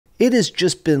it has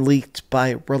just been leaked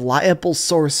by reliable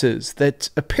sources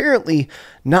that apparently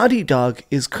Naughty Dog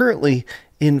is currently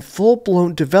in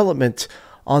full-blown development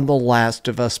on The Last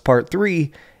of Us Part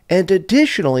 3, and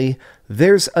additionally,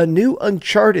 there's a new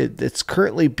Uncharted that's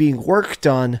currently being worked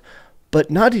on, but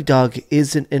Naughty Dog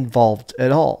isn't involved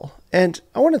at all. And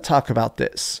I want to talk about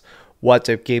this. What's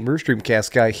up, gamers?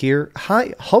 DreamcastGuy here.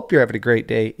 Hi, hope you're having a great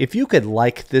day. If you could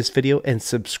like this video and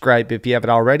subscribe if you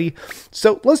haven't already.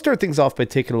 So let's start things off by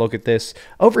taking a look at this.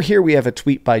 Over here we have a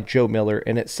tweet by Joe Miller,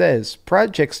 and it says,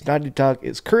 projects Naughty Dog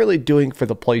is currently doing for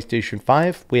the PlayStation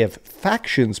 5. We have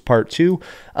Factions Part 2.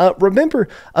 Remember,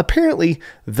 apparently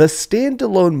the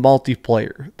standalone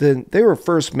multiplayer, then they were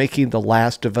first making The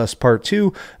Last of Us Part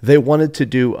 2. They wanted to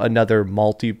do another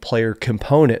multiplayer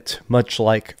component, much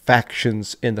like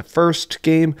Factions in the first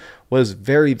game was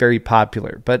very, very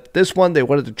popular, but this one they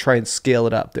wanted to try and scale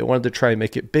it up. They wanted to try and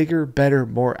make it bigger, better,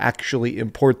 more actually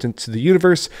important to the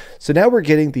universe. So now we're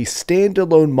getting the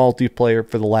standalone multiplayer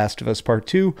for The Last of Us Part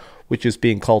 2, which is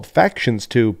being called Factions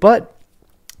 2, but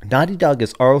Naughty Dog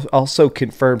has also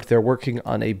confirmed they're working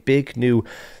on a big new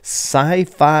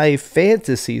sci-fi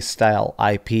fantasy style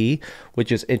IP,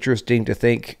 which is interesting to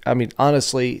think. I mean,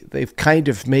 honestly, they've kind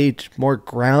of made more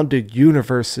grounded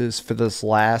universes for this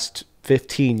last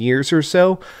 15 years or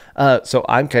so. So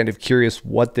I'm kind of curious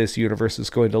what this universe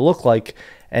is going to look like.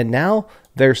 And now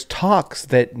there's talks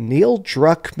that Neil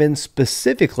Druckmann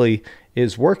specifically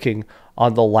is working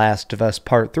on The Last of Us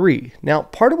Part 3. Now,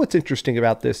 part of what's interesting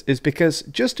about this is because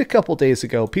just a couple days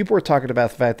ago, people were talking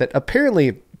about the fact that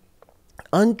apparently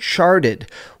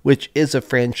Uncharted, which is a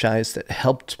franchise that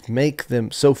helped make them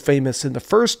so famous in the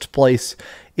first place,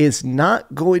 is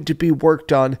not going to be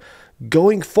worked on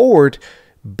going forward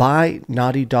by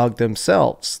Naughty Dog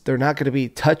themselves. They're not going to be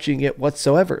touching it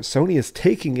whatsoever. Sony is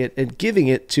taking it and giving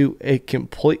it to a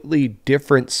completely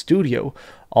different studio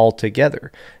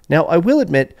altogether. Now, I will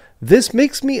admit, this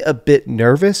makes me a bit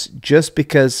nervous just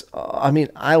because, I mean,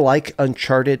 I like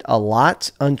Uncharted a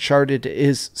lot. Uncharted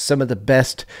is some of the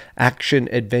best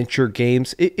action-adventure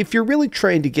games. If you're really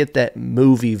trying to get that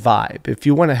movie vibe, if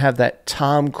you want to have that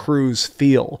Tom Cruise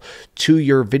feel to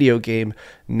your video game,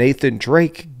 Nathan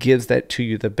Drake gives that to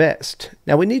you the best.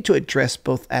 Now, we need to address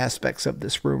both aspects of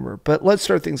this rumor, but let's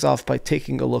start things off by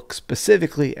taking a look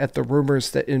specifically at the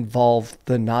rumors that involve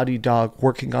the Naughty Dog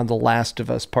working on The Last of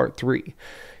Us Part 3.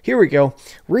 Here we go.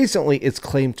 Recently, it's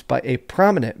claimed by a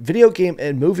prominent video game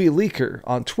and movie leaker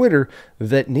on Twitter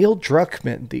that Neil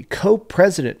Druckmann, the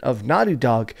co-president of Naughty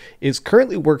Dog, is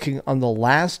currently working on The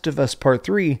Last of Us Part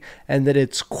 3 and that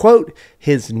it's, quote,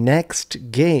 his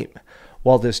next game.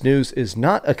 While this news is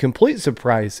not a complete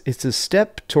surprise, it's a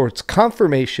step towards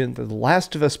confirmation that The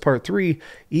Last of Us Part 3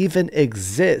 even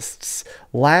exists.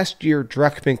 Last year,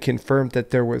 Druckmann confirmed that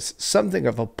there was something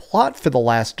of a plot for The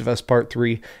Last of Us Part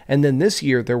 3, and then this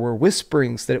year there were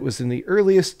whisperings that it was in the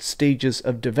earliest stages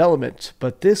of development,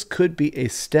 but this could be a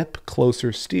step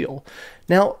closer still.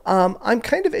 Now, I'm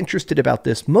kind of interested about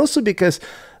this, mostly because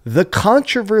the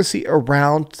controversy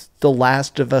around The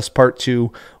Last of Us Part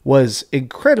 2 was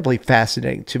incredibly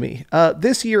fascinating to me.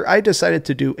 This year, I decided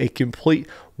to do a complete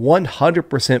 100%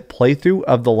 playthrough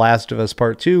of The Last of Us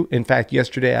Part 2. In fact,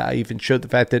 yesterday, I even showed the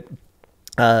fact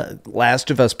that Last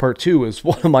of Us Part 2 is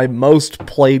one of my most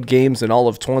played games in all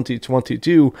of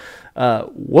 2022.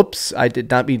 Whoops, I did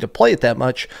not mean to play it that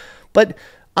much. But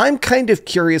I'm kind of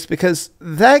curious because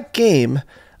that game,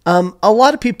 a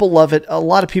lot of people love it, a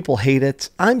lot of people hate it.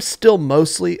 I'm still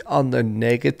mostly on the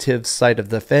negative side of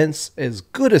the fence. As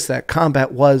good as that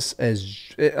combat was,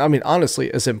 I mean,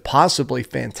 honestly, as impossibly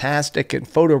fantastic and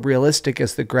photorealistic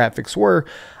as the graphics were,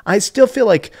 I still feel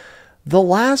like The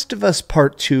Last of Us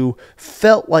Part 2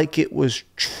 felt like it was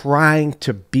trying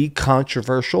to be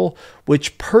controversial,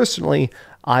 which personally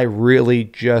I really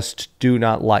just do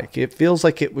not like. It feels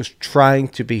like it was trying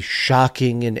to be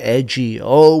shocking and edgy.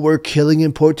 Oh, we're killing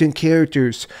important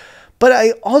characters. But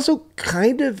I also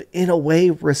kind of, in a way,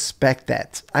 respect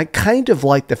that. I kind of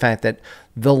like the fact that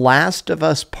The Last of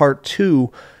Us Part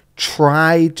 2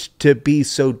 tried to be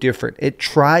so different. It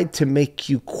tried to make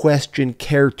you question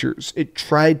characters. It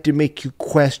tried to make you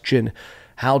question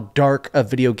how dark a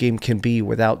video game can be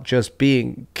without just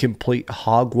being complete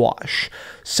hogwash.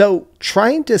 So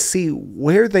trying to see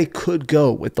where they could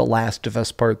go with The Last of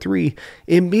Us Part 3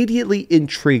 immediately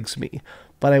intrigues me.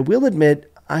 But I will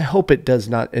admit, I hope it does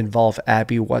not involve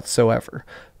Abby whatsoever.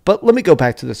 But let me go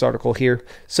back to this article here.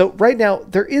 So right now,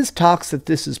 there is talks that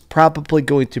this is probably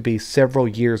going to be several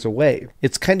years away.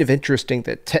 It's kind of interesting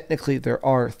that technically there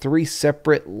are 3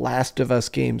 separate Last of Us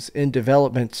games in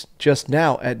development just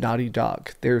now at Naughty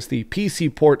Dog. There's the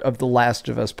PC port of The Last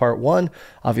of Us Part 1.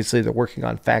 Obviously, they're working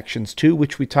on Factions 2,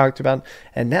 which we talked about.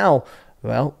 And now,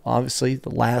 well, obviously, The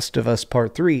Last of Us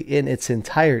Part 3 in its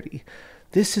entirety.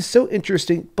 This is so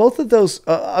interesting. Both of those,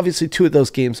 obviously 2 of those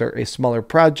games are a smaller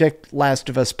project. Last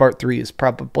of Us Part 3 is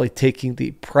probably taking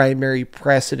the primary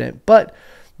precedent. But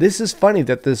this is funny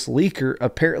that this leaker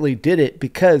apparently did it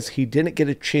because he didn't get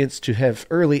a chance to have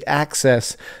early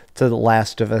access to The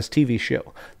Last of Us TV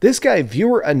show. This guy,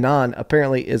 Viewer Anon,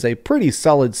 apparently is a pretty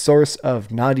solid source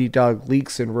of Naughty Dog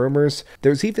leaks and rumors.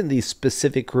 There's even these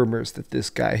specific rumors that this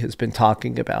guy has been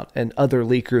talking about and other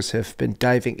leakers have been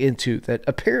diving into that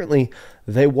apparently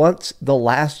they want The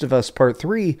Last of Us Part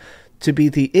 3 to be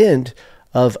the end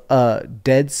of a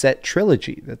dead set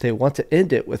trilogy, that they want to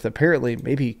end it with apparently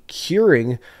maybe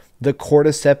curing the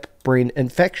cordyceps brain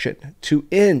infection to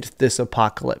end this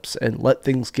apocalypse and let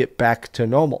things get back to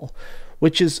normal,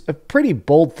 which is a pretty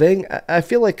bold thing. I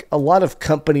feel like a lot of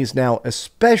companies now,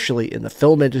 especially in the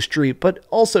film industry, but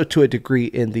also to a degree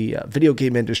in the video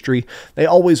game industry, they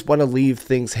always want to leave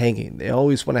things hanging. They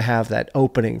always want to have that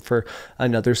opening for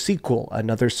another sequel,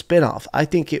 another spin-off. I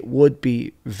think it would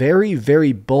be very,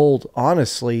 very bold,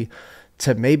 honestly,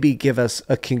 to maybe give us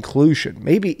a conclusion,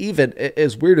 maybe even,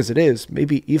 as weird as it is,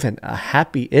 maybe even a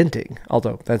happy ending,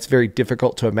 although that's very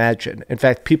difficult to imagine. In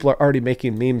fact, people are already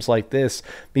making memes like this,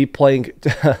 me playing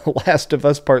Last of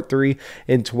Us Part 3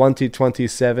 in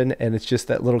 2027, and it's just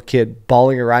that little kid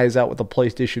bawling her eyes out with a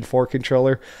PlayStation 4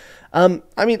 controller.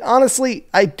 I mean, honestly,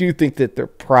 I do think that they're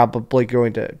probably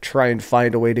going to try and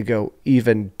find a way to go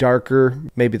even darker.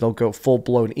 Maybe they'll go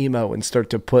full-blown emo and start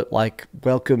to put, like,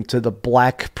 Welcome to the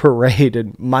Black Parade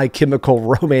and My Chemical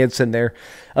Romance in there.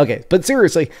 Okay, but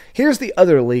seriously, here's the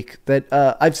other leak that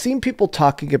I've seen people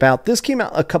talking about. This came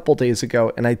out a couple days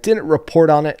ago, and I didn't report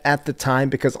on it at the time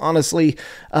because, honestly,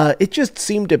 it just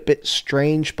seemed a bit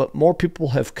strange, but more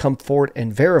people have come forward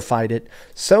and verified it.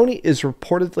 Sony is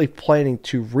reportedly planning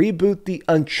to reboot the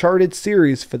Uncharted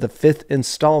series for the 5th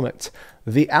installment.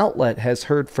 The outlet has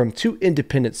heard from 2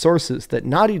 independent sources that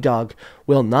Naughty Dog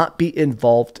will not be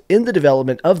involved in the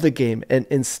development of the game, and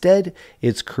instead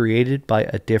it's created by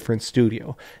a different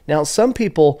studio. Now, some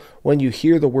people, when you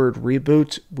hear the word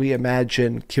reboot, we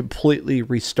imagine completely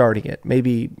restarting it.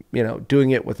 Maybe, doing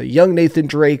it with a young Nathan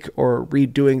Drake or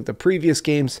redoing the previous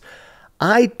games.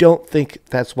 I don't think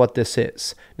that's what this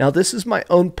is. Now, this is my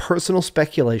own personal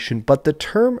speculation, but the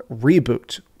term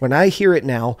reboot, when I hear it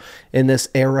now in this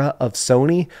era of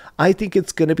Sony, I think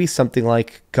it's going to be something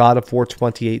like God of War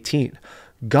 2018.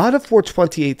 God of War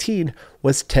 2018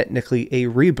 was technically a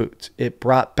reboot. It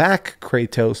brought back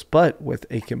Kratos, but with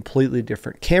a completely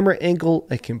different camera angle,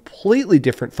 a completely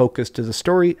different focus to the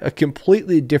story, a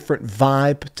completely different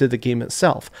vibe to the game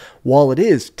itself. While it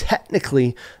is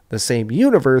technically the same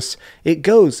universe, it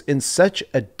goes in such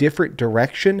a different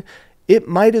direction, it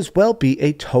might as well be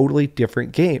a totally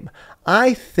different game.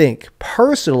 I think,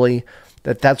 personally,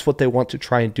 that that's what they want to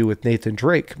try and do with Nathan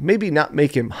Drake. Maybe not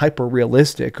make him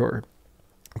hyper-realistic or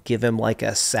give him like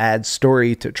a sad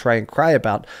story to try and cry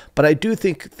about. But I do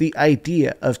think the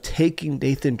idea of taking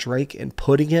Nathan Drake and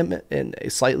putting him in a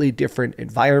slightly different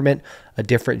environment, a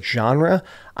different genre,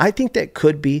 I think that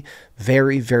could be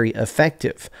very, very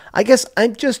effective. I guess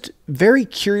I'm just very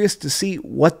curious to see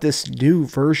what this new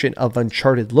version of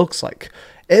Uncharted looks like.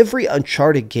 Every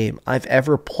Uncharted game I've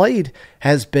ever played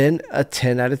has been a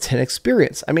 10 out of 10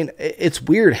 experience. I mean, it's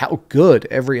weird how good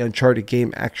every Uncharted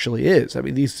game actually is. I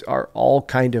mean, these are all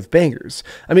kind of bangers.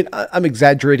 I mean, I'm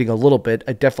exaggerating a little bit.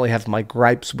 I definitely have my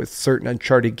gripes with certain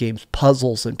Uncharted games,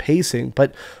 puzzles and pacing,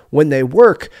 but when they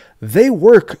work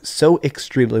so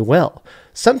extremely well.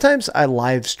 Sometimes I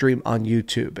live stream on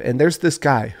YouTube, and there's this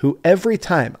guy who every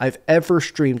time I've ever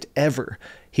streamed ever,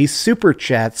 he super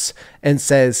chats and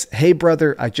says, "Hey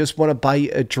brother, I just want to buy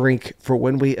you a drink for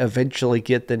when we eventually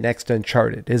get the next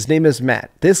Uncharted." His name is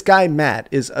Matt. This guy, Matt,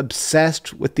 is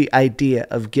obsessed with the idea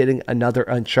of getting another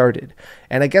Uncharted.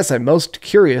 And I guess I'm most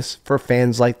curious for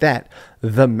fans like that,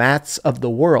 the Matts of the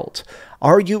world.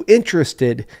 Are you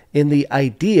interested in the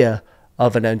idea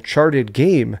of an Uncharted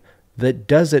game that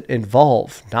doesn't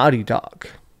involve Naughty Dog?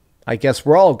 I guess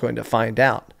we're all going to find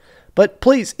out. But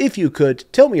please, if you could,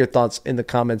 tell me your thoughts in the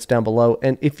comments down below.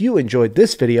 And if you enjoyed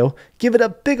this video, give it a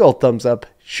big old thumbs up,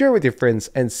 share with your friends,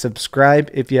 and subscribe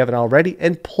if you haven't already.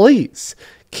 And please,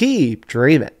 keep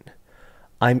dreaming.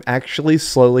 I'm actually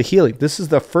slowly healing. This is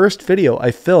the first video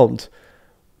I filmed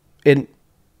in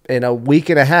in a week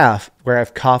and a half where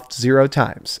I've coughed 0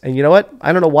 times. And you know what?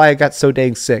 I don't know why I got so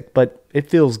dang sick, but it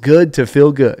feels good to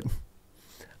feel good.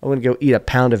 I'm going to go eat a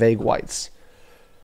pound of egg whites.